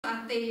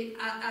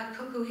at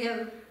Cuckoo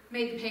Hill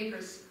made the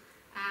papers,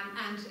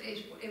 and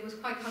it was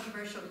quite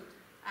controversial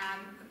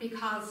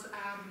because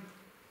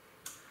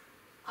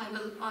I'll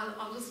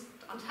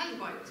tell you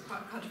why it was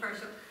quite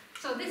controversial.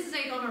 So this is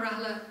Egon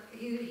O'Rahilla.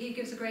 He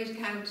gives a great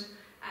account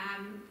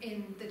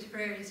in the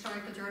Tipperary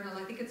Historical Journal.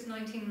 I think it's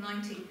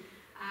 1990,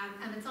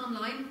 and it's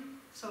online.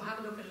 So have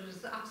a look at it.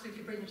 It's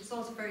absolutely brilliant. It's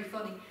also very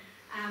funny.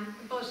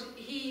 But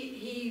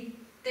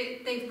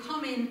they've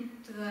come in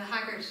to the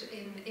Haggart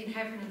in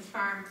Heffernan's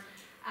farm,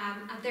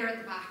 and they're at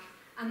the back.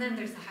 And then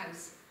there's the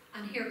house.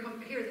 And here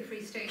are the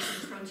Free State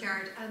in the front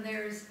yard. And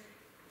there's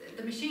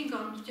the machine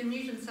gun. Jim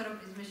Nugent set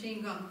up his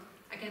machine gun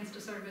against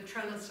a sort of a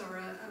trellis or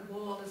a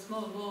wall, a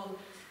small wall,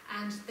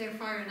 and they're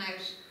firing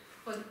out.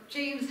 But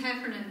James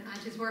Heffernan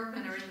and his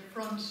workmen are in the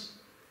front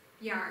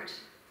yard.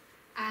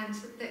 And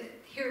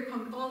here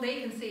come, all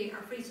they can see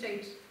are Free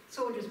State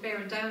soldiers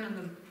bearing down on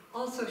them,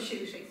 also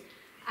shooting.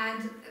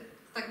 And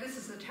this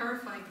is a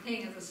terrifying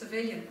thing as a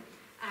civilian.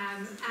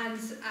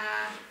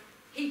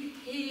 They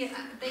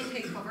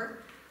take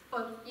cover,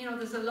 but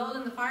there's a lull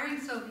in the firing,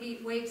 so he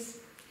waves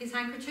his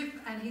handkerchief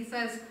and he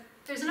says,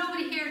 "There's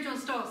nobody here,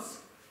 just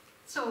us.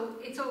 So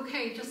it's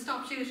okay, just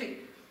stop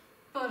shooting."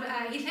 But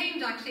he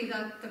claimed actually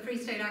that the Free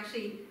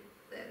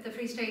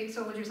State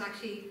soldiers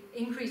actually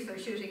increased their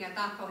shooting at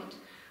that point.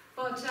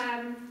 But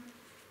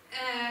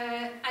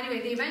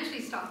anyway, they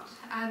eventually stopped,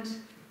 and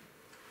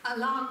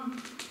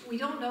along, we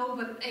don't know,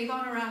 but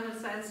Egon O'Rahilla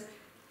says,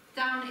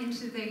 down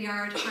into the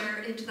yard,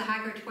 into the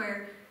Haggart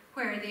where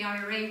the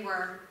IRA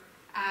were,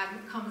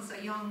 comes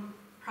a young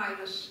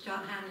private,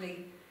 John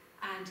Hanley,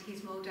 and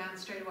he's mowed down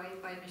straight away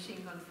by a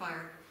machine gun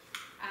fire.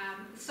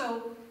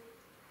 So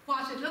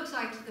what it looks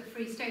like to the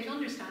Free State,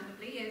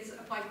 understandably, is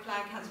a white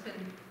flag has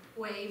been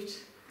waved,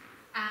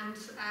 and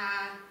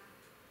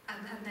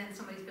then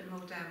somebody's been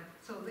mowed down.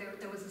 So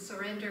there was a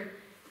surrender,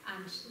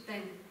 and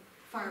then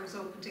fire was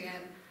opened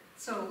again.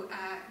 So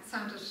it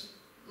sounded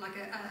like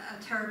a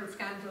terrible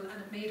scandal,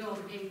 and it made all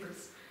the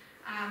papers.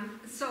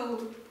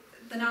 So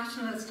the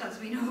Nationalist, as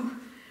we know,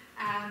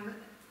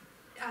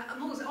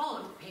 almost all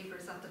of the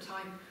papers at the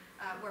time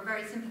were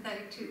very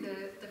sympathetic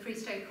to the Free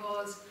State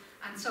cause,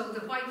 and so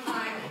the white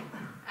flag,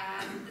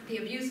 the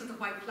abuse of the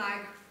white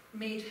flag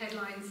made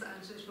headlines,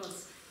 and it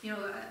was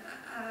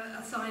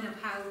a sign of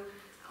how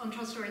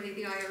untrustworthy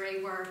the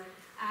IRA were.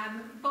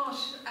 But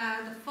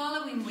the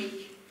following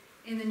week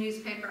in the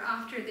newspaper,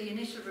 after the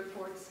initial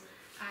reports,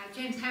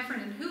 James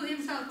Heffernan, who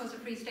himself was a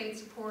Free State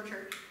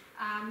supporter,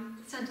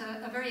 sent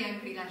a very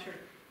angry letter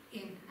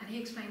in, and he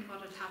explained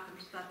what had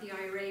happened, that the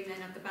IRA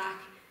men at the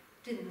back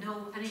didn't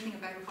know anything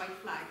about a white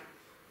flag,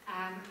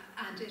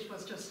 and it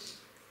was just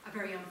a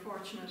very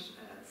unfortunate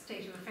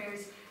state of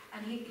affairs.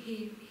 And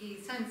he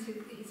sends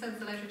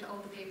the letter to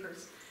all the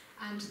papers,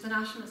 and the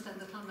Nationalist and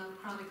the Clonmel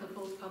Chronicle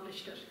both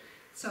published it.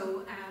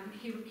 So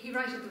he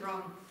righted the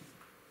wrong.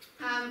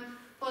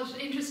 But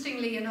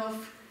interestingly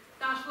enough,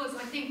 that was,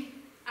 I think,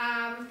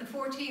 the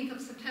 14th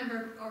of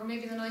September, or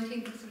maybe the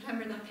 19th of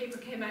September, that paper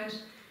came out.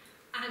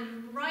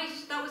 And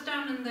that was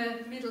down in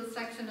the middle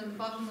section at the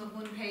bottom of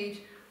one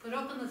page, but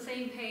up on the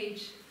same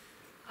page,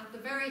 at the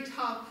very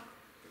top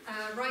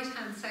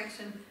right-hand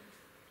section,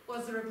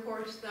 was the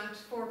report that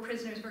 4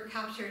 prisoners were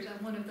captured, and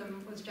one of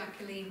them was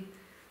Jacqueline.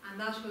 And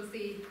that was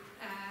the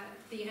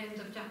end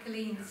of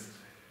Jacqueline's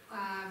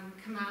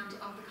command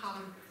of the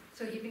column.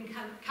 So he'd been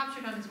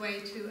captured on his way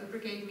to a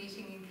brigade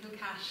meeting in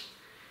Kilcash,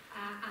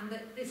 and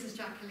this is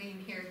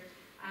Jacqueline here.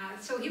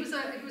 So he was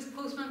a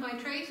postman by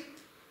trade,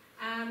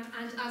 and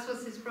as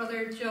was his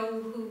brother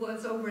Joe, who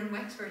was over in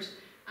Wexford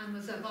and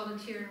was a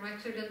volunteer in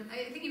Wexford, and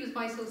I think he was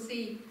Vice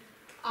OC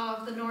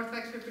of the North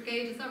Wexford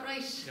Brigade. Is that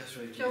right? That's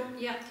right. Joe,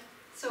 yeah.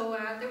 So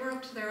they were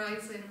up to their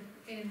eyes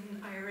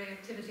in IRA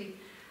activity,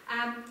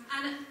 and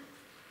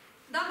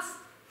that's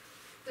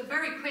the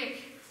very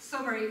quick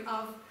summary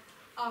of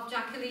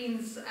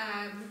Jacqueline's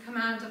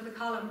command of the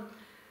column.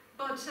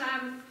 But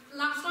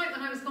last night,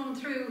 when I was going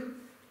through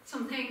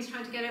some things,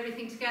 trying to get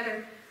everything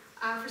together,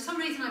 for some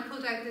reason I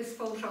pulled out this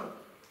photo.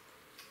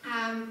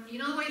 You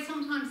know the way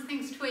sometimes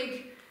things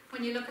twig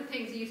when you look at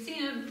things. You've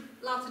seen it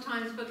lots of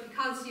times, but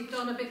because you've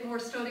done a bit more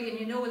study and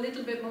you know a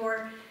little bit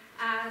more,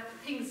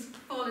 things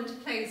fall into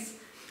place.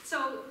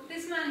 So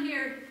this man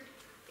here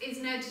is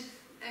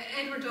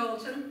Edward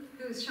Dalton,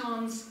 who's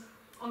Sean's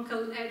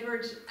Uncle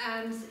Edward,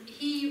 and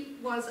he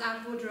was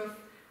at Woodruff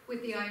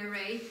with the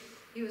IRA.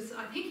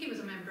 I think he was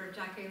a member of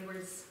Jack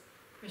Aylward's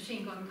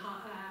machine gun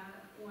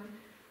one.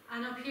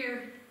 And up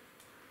here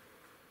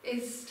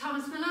is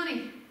Thomas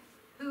Maloney,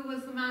 who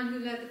was the man who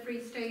led the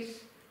Free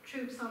State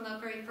troops on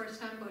that very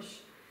first ambush.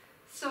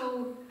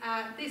 So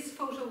this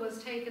photo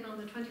was taken on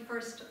the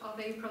 21st of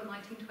April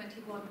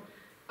 1921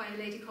 by a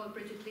lady called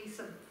Bridget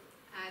Leeson.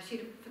 She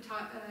had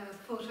a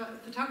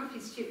photography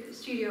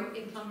studio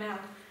in Clonmel,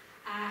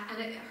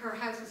 and her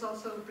house was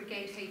also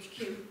Brigade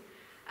HQ.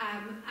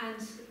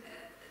 And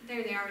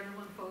there they are in the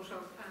one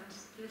photo, and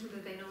little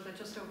did they know that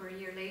just over a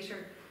year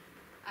later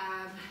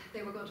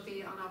they were going to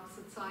be on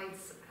opposite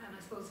sides. And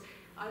I suppose,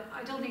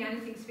 I don't think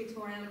anything speaks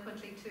more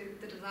eloquently to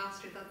the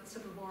disaster that the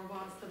Civil War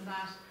was than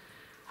that.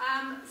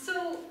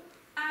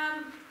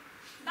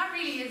 That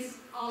really is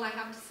all I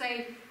have to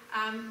say.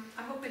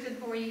 I hope I didn't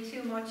bore you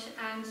too much,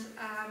 and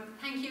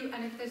thank you.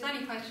 And if there's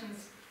any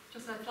questions,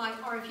 just let fly,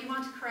 or if you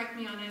want to correct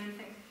me on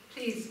anything,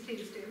 please do.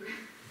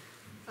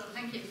 So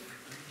thank you.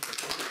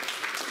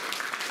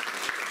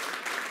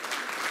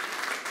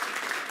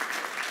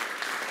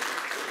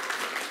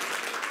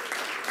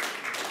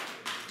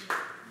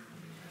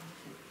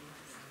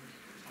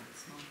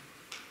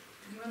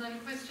 Anyone have any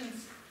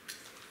questions?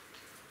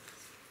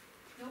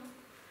 No?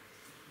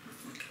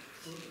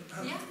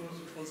 Yeah?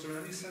 Was there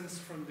any sense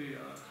from the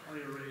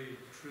IRA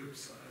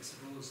troops, I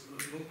suppose,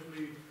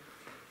 locally,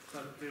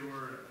 that they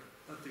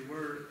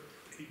were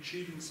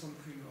achieving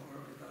something, or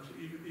that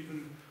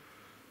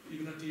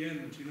even at the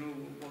end, you know,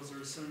 was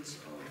there a sense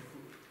of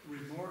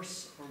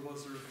remorse, or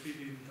was there a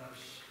feeling that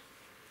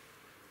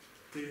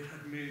they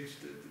had made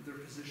their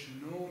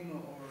position known,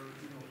 or,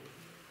 you know,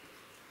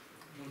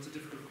 it's a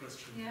difficult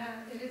question.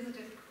 Yeah, it is a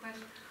difficult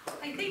question.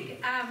 I think,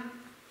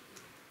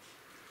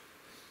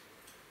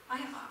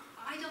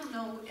 I don't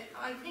know.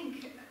 I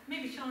think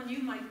maybe Sean,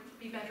 you might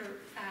be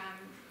better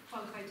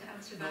qualified to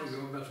answer that. No,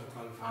 you're better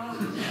qualified. Oh.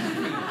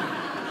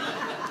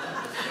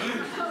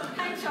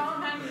 Thanks,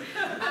 Sean.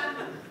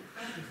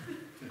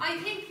 I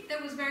think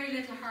there was very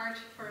little heart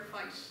for a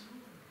fight,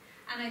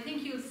 and I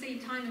think you'll see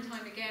time and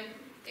time again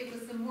it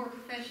was the more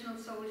professional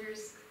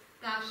soldiers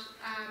that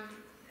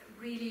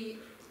really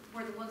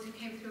were the ones who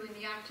came through in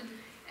the action.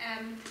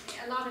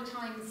 A lot of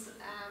times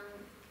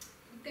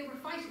they were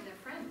fighting their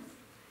friends.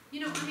 You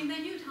know, I mean,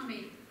 they knew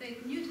Tommy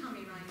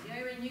Ryan, the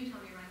IRA knew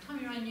Tommy Ryan,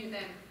 Tommy Ryan knew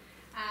them,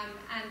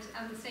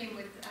 and the same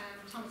with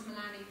Thomas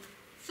Mullany.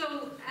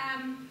 So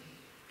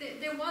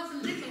there was a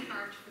little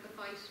heart for the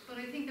fight, but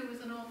I think there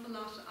was an awful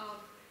lot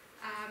of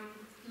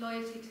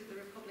loyalty to the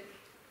Republic.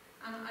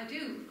 And I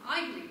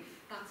believe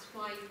that's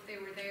why they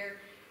were there.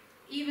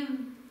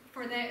 Even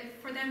for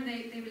them,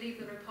 they believed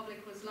the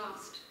Republic was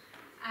lost.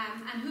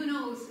 And who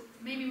knows,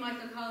 maybe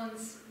Michael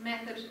Collins'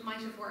 method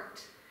might have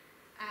worked.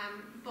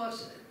 But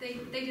they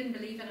didn't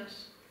believe in it.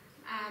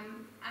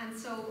 And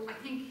so I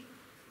think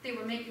they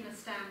were making a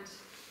stand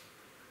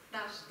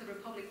that the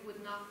Republic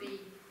would not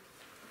be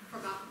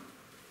forgotten.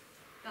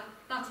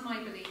 That's my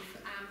belief.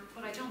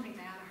 But I don't think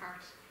they had a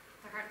heart.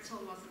 Their heart and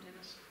soul wasn't in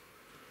it.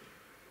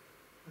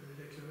 And the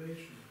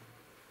declaration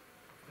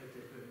that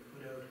they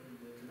put out in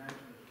the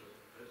national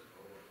press,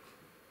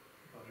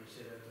 what they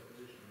said at the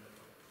position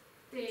level.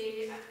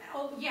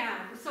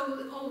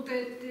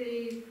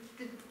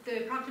 The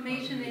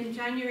proclamation in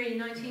January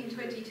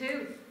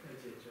 1922.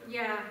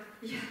 Yeah.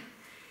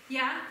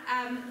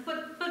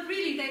 But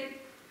really,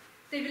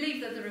 they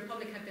believed that the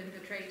Republic had been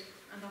betrayed,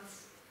 and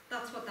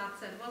that's what that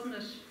said, wasn't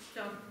it,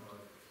 John?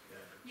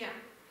 Yeah.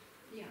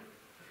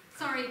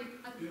 Sorry.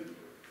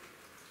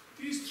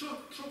 These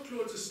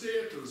truckloads of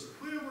staters,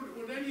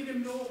 were any of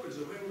them locals,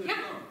 or where were they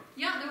from?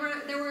 Yeah,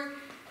 there were.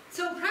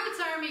 So Proud's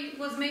army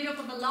was made up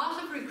of a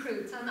lot of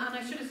recruits, and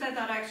I should have said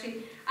that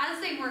actually. As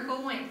they were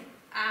going,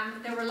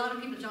 there were a lot of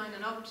people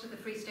joining up to the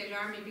Free State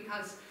Army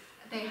because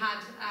they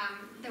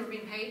were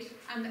being paid,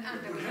 and they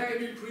were very.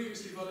 Had any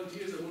previously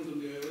volunteers that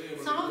wanted the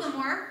IRA? Some of them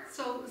were.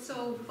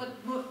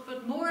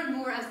 But more and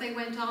more as they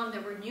went on,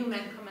 there were new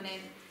men coming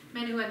in,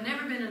 men who had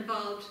never been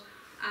involved,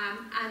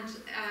 and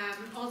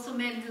also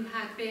men who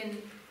had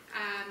been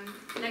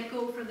let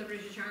go from the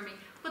British Army.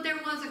 But there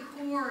was a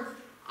core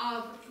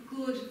of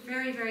good,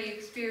 very, very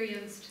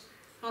experienced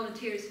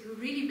volunteers who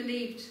really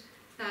believed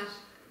that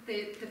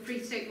the Free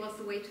State was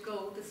the way to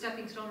go, the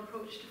stepping stone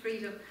approach to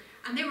freedom,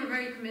 and they were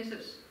very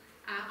committed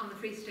on the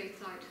Free State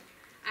side.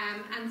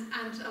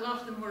 And a lot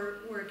of them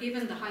were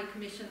given the High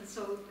Commission.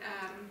 So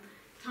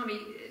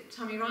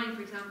Tommy Ryan,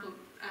 for example,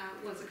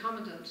 was a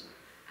commandant,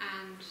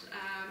 and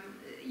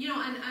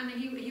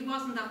he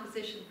was in that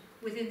position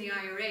within the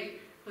IRA,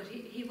 but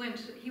he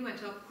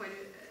went up quite a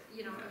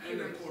few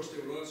and of course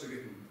they were also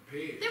getting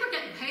paid. They were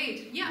getting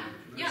paid, yeah,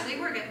 they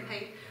were getting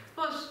paid.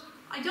 But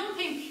I don't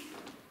think,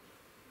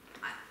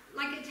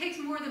 it takes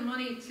more than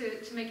money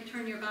to make you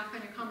turn your back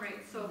on your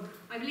comrades. So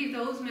I believe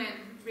those men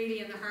really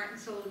in their heart and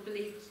soul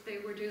believed they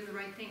were doing the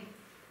right thing.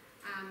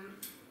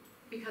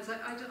 Because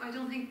I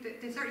don't think,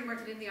 they certainly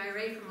weren't in the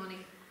IRA for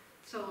money.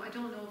 So I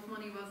don't know if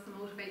money was the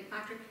motivating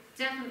factor.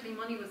 Definitely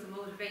money was the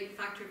motivating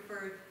factor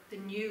for the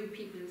new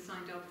people who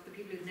signed up, the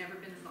people who'd never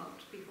been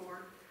involved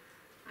before.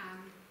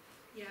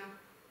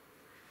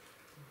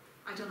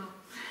 I don't know.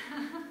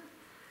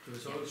 There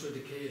was also the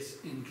case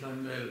in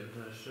Clonmel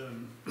that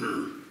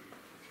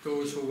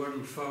those who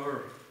weren't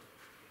for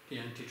the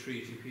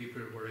anti-treaty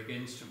people were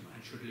against them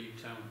and should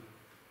leave town.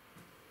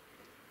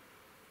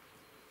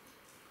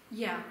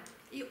 Yeah,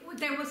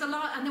 there was a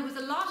lot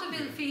of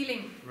ill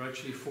feeling. They were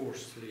actually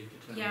forced to leave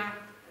the town. Yeah,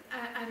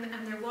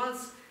 and there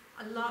was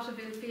a lot of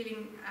ill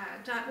feeling.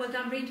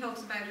 Dan Breen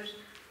talks about it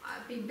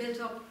being built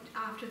up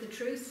after the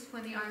truce,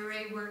 when the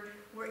IRA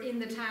were in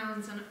the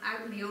towns and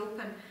out in the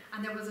open,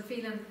 and there was a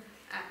feeling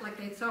like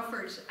they'd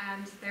suffered,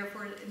 and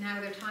therefore now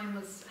their time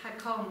had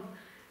come,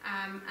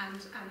 and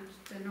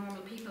the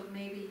normal people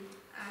maybe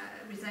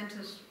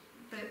resented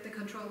the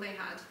control they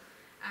had.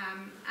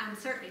 And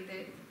certainly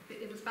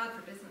it was bad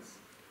for business.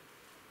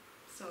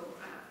 So,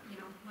 you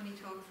know, money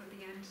talks at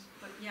the end.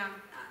 But yeah,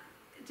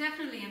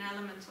 definitely an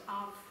element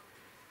of...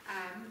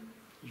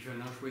 if you're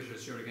not with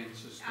us, you're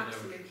against us.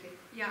 Absolutely,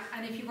 yeah.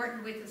 And if you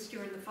weren't with us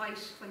during the fight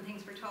when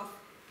things were tough,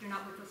 you're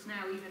not with us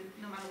now, even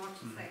no matter what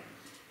you say.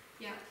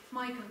 Yeah,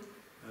 Michael.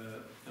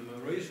 Am I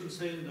right in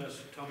saying that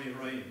Tommy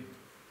Ryan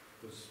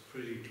was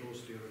pretty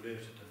closely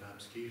related to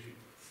Babs Keating?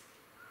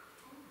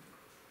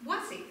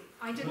 Was he?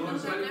 I didn't know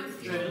that now.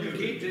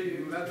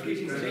 Babs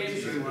Keating claimed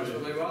she was,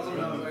 but I wasn't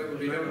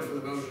aware doubtful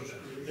about it.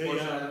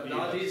 But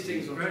all these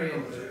things were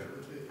framed.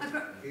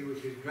 He was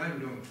his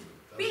granduncle.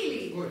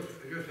 Really? But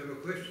I just have a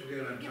question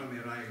there on Tommy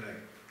Ryan,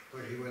 like,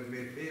 where he was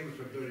made famous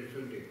for Bloody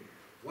Sunday.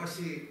 Was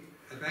he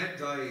a bad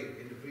guy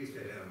in the Free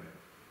State Army?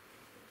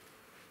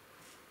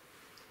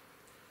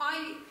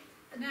 I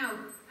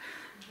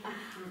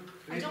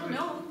don't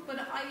know, but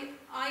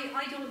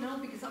I don't know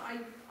because I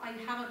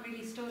haven't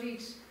really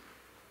studied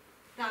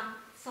that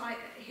side,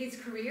 his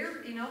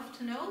career enough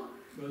to know.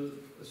 Well,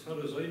 as far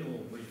as I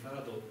know, my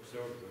father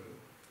served with him,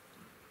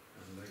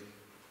 and like,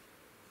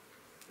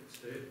 it's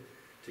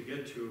to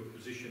get to a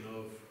position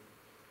of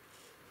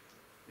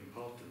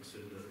importance,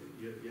 in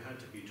you had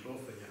to be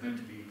tough and you had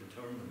to be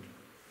determined.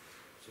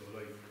 So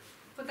like.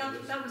 But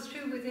that was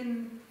true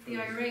within the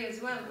IRA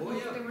as well. Oh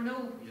yeah.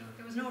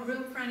 There was no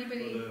room for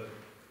anybody. But,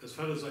 as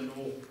far as I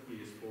know,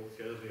 he spoke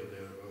earlier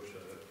there about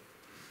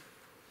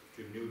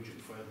Jim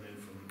Nugent filing in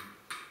from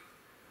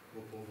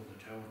up over the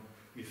town.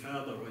 My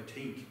father, I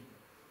think,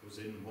 was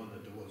in one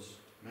of those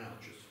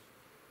marches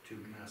to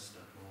Mass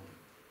that morning,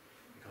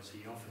 because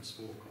he often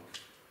spoke of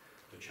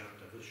the chap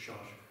that was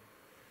shot.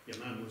 Your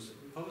man was,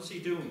 what was he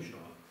doing,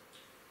 Sean?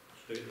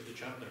 The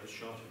chap that was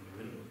shot in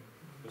the window.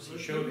 Was he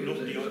shouting up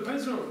the IRA? He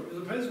was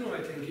a prisoner,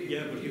 I think.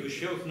 Yeah, but he was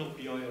shouting up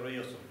the IRA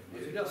or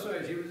something. That's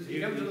right, he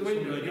came to the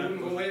window and he wouldn't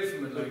go away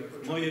from it.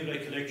 Like, my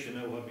recollection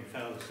now, what my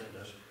father said,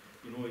 that,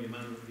 you know, your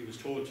man, he was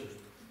told to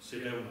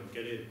sit down and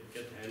get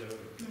the hell out of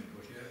it,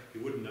 but he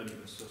wouldn't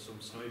anyway, so some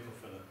sniper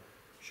fella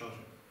shot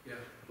him.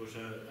 Yeah. But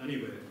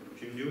anyway,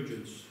 Jim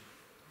Nugent's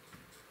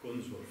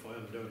guns were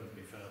fired down at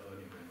my father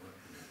anyway.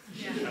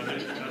 Yeah.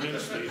 And then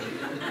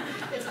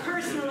It's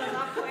personal at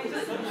that point.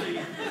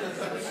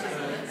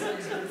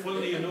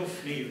 Funnily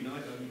enough, Neil, I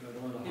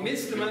don't want to... He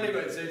missed them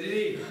anyway, so did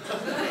he?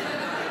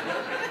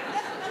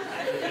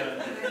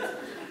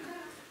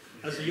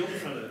 As a young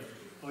fella,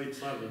 I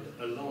travelled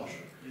a lot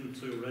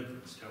into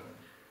Redmondstown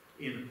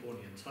in a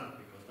pony and trap,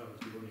 because that was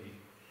the only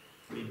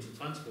means of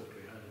transport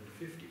we had in the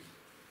 50s.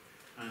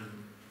 And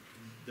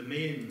the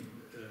main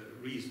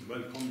reason,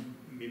 well,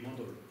 my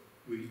mother,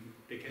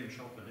 they came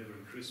shopping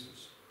every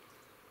Christmas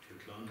to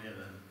Clonmel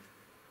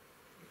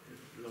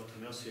and Lord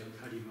Mercy and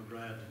Paddy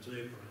McGrath and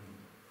Draper and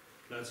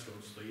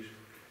Gladstone Street.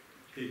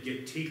 They'd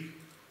get tea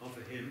off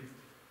of him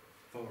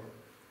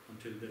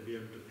until they'd be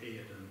able to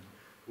pay it, and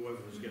whoever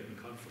was getting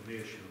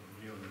confirmation of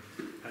him, you know,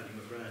 Paddy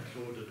McGrath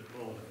loaded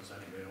all of us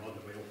anyway, all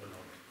the way up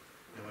along.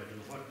 Now I don't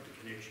know what the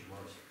connection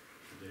was,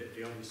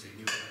 they obviously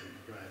knew Paddy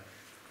McGrath.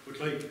 But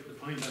like, the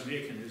point I'm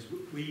making is,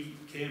 we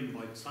came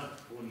by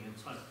trap, pony and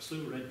trap,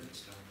 through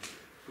Redmondstown,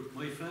 but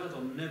my father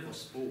never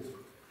spoke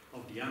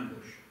of the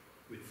ambush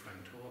with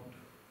Frank Thornton.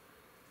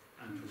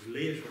 And it was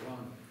later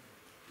on,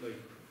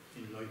 like,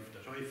 in life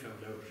that I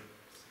found out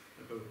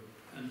about,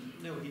 and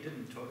no, he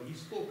didn't talk, he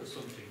spoke of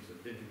some things and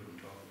then he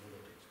wouldn't talk of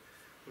other things.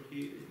 But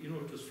you know,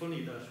 it was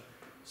funny that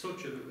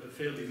such a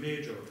fairly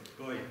major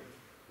guy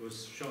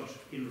was shot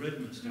in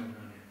Redmondstown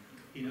and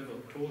he never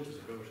told us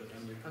about it,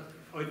 and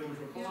I don't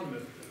recall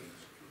him.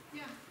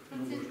 Yeah,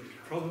 that's it.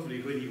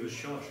 Probably when he was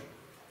shot,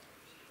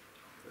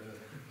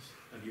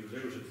 and he was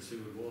out of the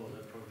Civil War,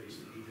 that probably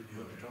he didn't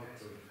want to talk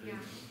about it.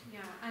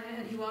 Yeah,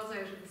 and he was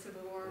out of the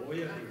Civil War. Oh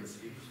yeah,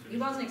 he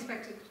wasn't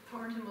expected,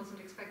 Thornton wasn't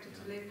expected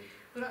to live.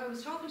 But I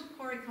was talking to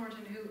Pádraig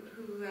Thornton,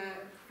 who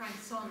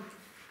Frank's son,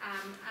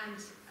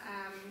 and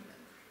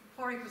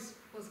Pádraig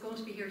was going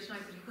to be here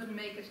tonight, but he couldn't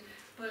make it.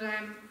 But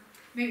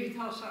maybe he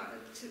thought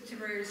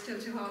Tipperary was still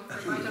too hot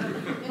for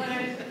him. But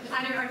anyway,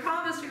 I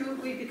promised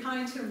we'd be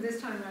kind to him this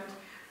time round.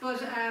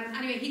 But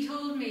anyway, he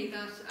told me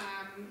that,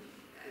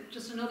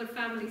 just another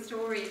family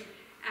story,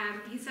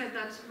 he said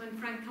that when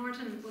Frank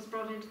Thornton was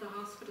brought into the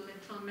hospital in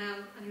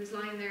Clonmel and he was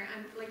lying there,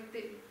 and like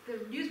the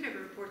newspaper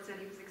report said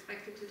he was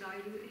expected to die.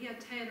 He had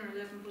 10 or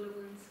 11 bullet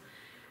wounds,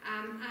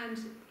 and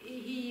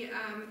he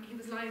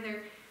was lying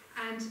there,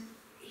 and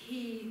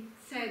he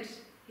said,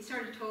 he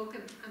started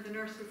talking, and the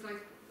nurse was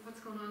like, what's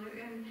going on?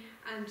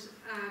 And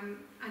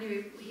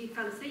anyway, he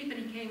fell asleep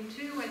and he came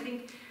to, I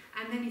think,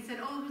 and then he said,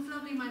 oh, it was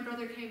lovely, my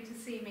brother came to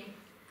see me.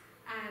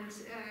 And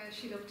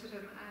she looked at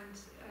him and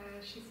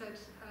she said,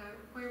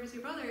 where was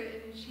your brother?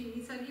 And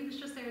he said he was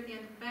just there at the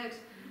end of the bed,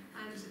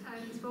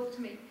 and he spoke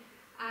to me.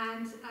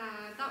 And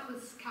that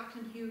was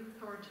Captain Hugh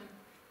Thornton,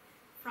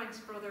 Frank's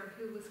brother,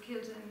 who was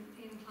killed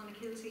in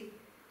Clonakilty.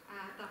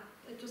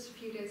 Just a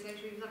few days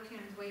later, he was actually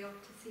on his way up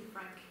to see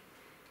Frank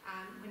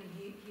when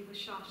he was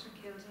shot and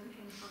killed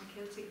in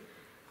Clonakilty.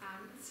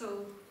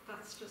 So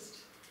that's just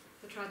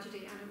the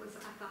tragedy, and it was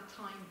at that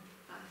time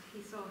that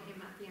he saw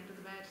him at the end of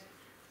the bed.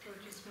 So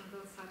just one of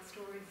those sad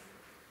stories.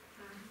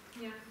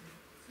 Yeah.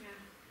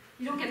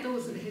 You don't get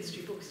those in the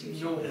history books, do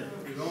you? No,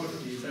 you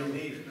don't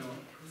need. No.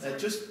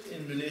 Just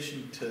in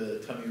relation to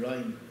Tommy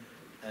Ryan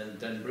and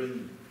Dan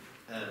Breen,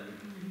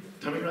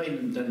 Tommy Ryan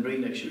and Dan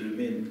Breen actually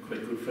remained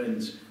quite good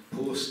friends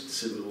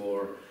post-Civil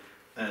War,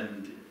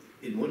 and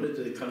in one of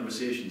the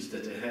conversations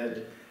that they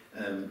had,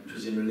 it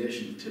was in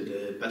relation to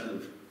the Battle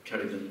for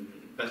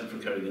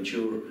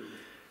Carrigan-Shore,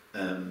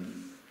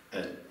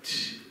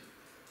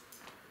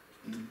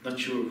 not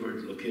sure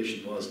where the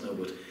location was now,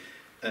 but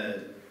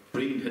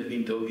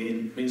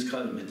Breen's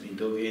column had been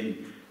dug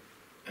in,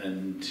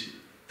 and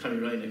Tommy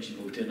Ryan actually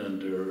moved in on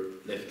their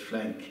left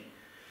flank,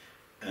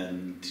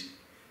 and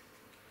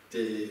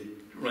the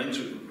Ryan's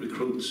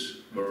recruits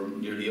were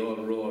nearly all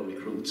raw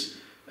recruits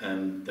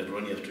that were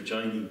only after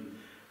joining,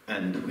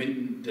 and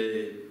when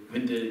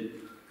the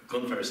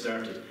gunfire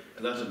started,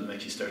 a lot of them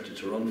actually started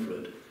to run for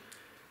it,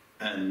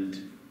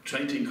 and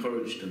trying to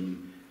encourage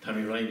them,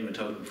 Tommy Ryan went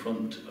out in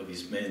front of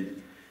his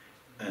men,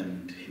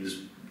 and he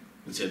was,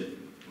 we'd say,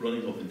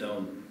 running up and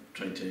down,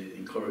 trying to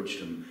encourage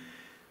them,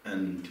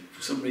 and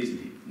for some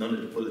reason none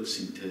of the bullets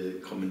seemed to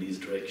come in his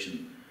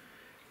direction,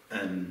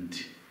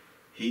 and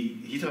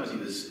he thought he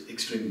was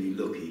extremely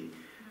lucky,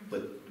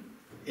 but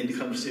in the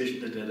conversation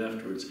that they had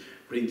afterwards,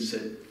 Breen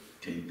said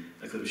to him,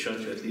 "I could have shot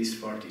you at least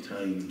 40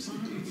 times,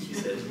 he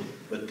said,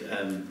 but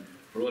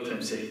for all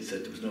time's sake, he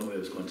said, there was no way I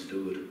was going to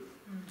do it.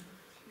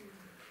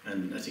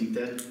 And I think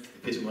that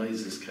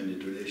epitomises kind of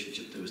the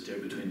relationship that was there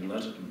between a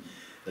lot of them,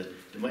 that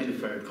they might have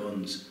fired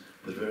guns,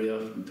 but very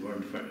often they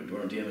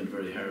weren't aiming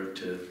very hard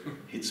to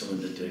hit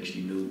someone that they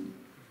actually knew.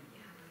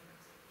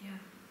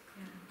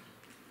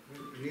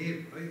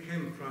 We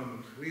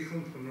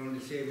come from around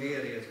the same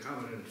area as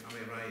Common and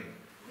Tommy Ryan.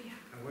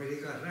 And while he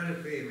got a lot of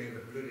fame in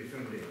the Bloody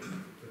Sunday,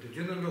 but the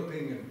general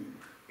opinion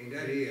in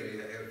that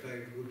area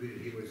outside would be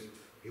that he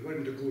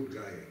wasn't a good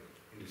guy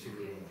in the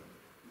Civil War.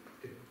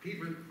 The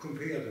people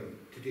compared him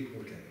to Dick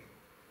Mulcahy.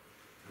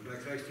 And by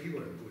Christ, he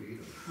wasn't good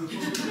either.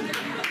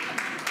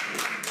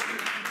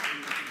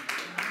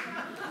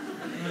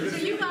 So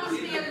you've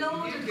asked me a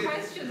loaded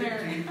question there.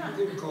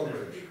 Good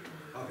coverage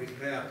of his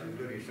part in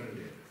Bloody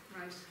Sunday.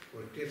 Right.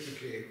 But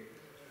definitely,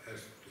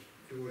 as the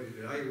stories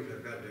that I would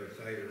have got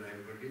outside, and I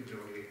lived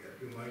only a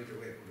few miles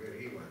away from where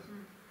he was,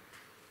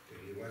 that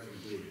he wasn't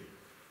good,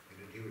 and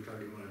that he was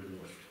probably one of the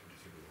worst in the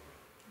Civil War,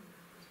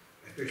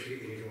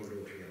 especially in his own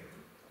local area.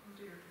 Oh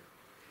dear.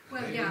 And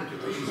Well, I yeah. don't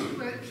believe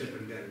himself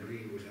and Dan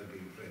Breen would have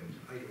been friends.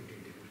 I don't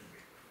think they would have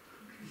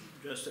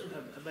been. Just,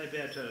 I might be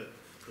able to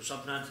put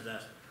something onto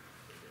that.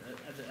 I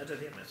don't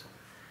think myself.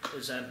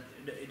 Is in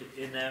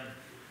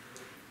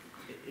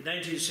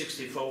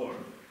 1964,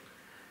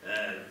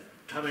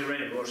 Tommy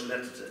Ryan wrote a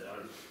letter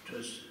to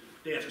us,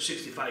 later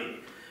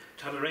 65.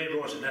 Tommy Ryan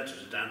wrote a letter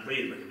to Dan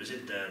Breen when he was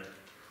in the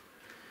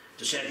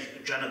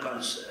St. John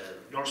O'Connell's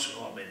nursing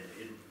home in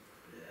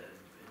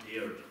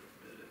near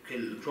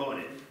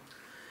Kilcronin,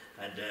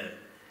 and the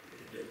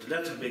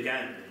letter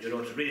began,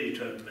 to really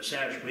to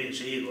massage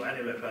Breen's ego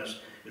anyway,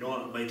 because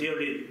my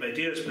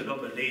dearest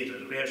beloved leader,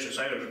 the gracious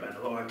Irishman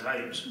of all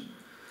times.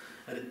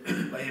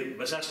 And what he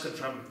was asking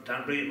from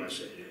Dan Breen was,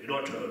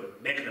 to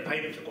make an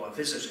appointment to go and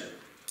visit him.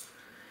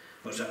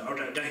 But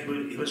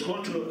he was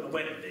going to a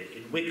wedding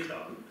in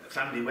Wicklow, a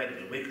family wedding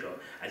in Wicklow,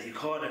 and he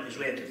called on his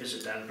way to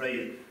visit Dan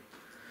Breen.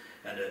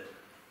 And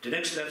the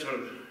next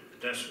letter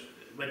that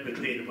went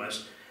between them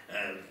was,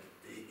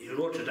 he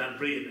wrote to Dan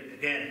Breen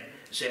again,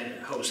 saying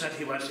how sad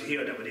he was to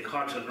hear that when he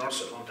called to the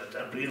nursing home that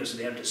Dan Breen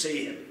wasn't able to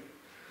see him.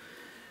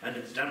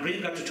 And Dan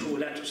Breen got the two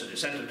letters and he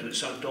sent them to his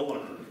son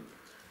Donald.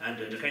 And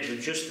the kind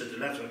of gist of the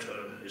letter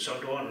to his son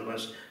Donald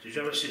was, did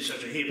you ever see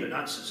such a heap of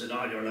nonsense in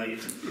all your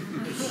life?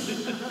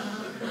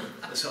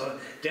 So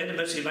the end of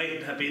it, he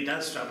mightn't have been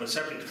that strong, but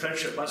certainly the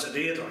friendship wasn't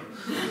either.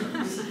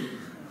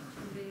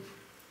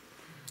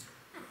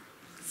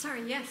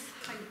 Sorry, yes.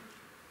 Hi.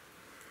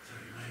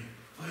 Sorry, my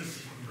voice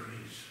isn't great.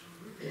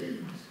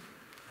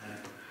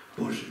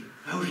 But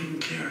out in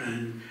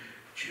Clareland,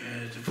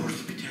 the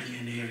 1st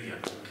Battalion area,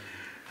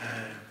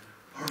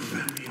 her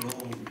family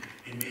home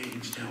in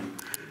Maidstown,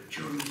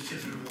 during the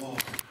Civil War,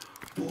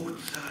 both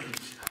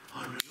sides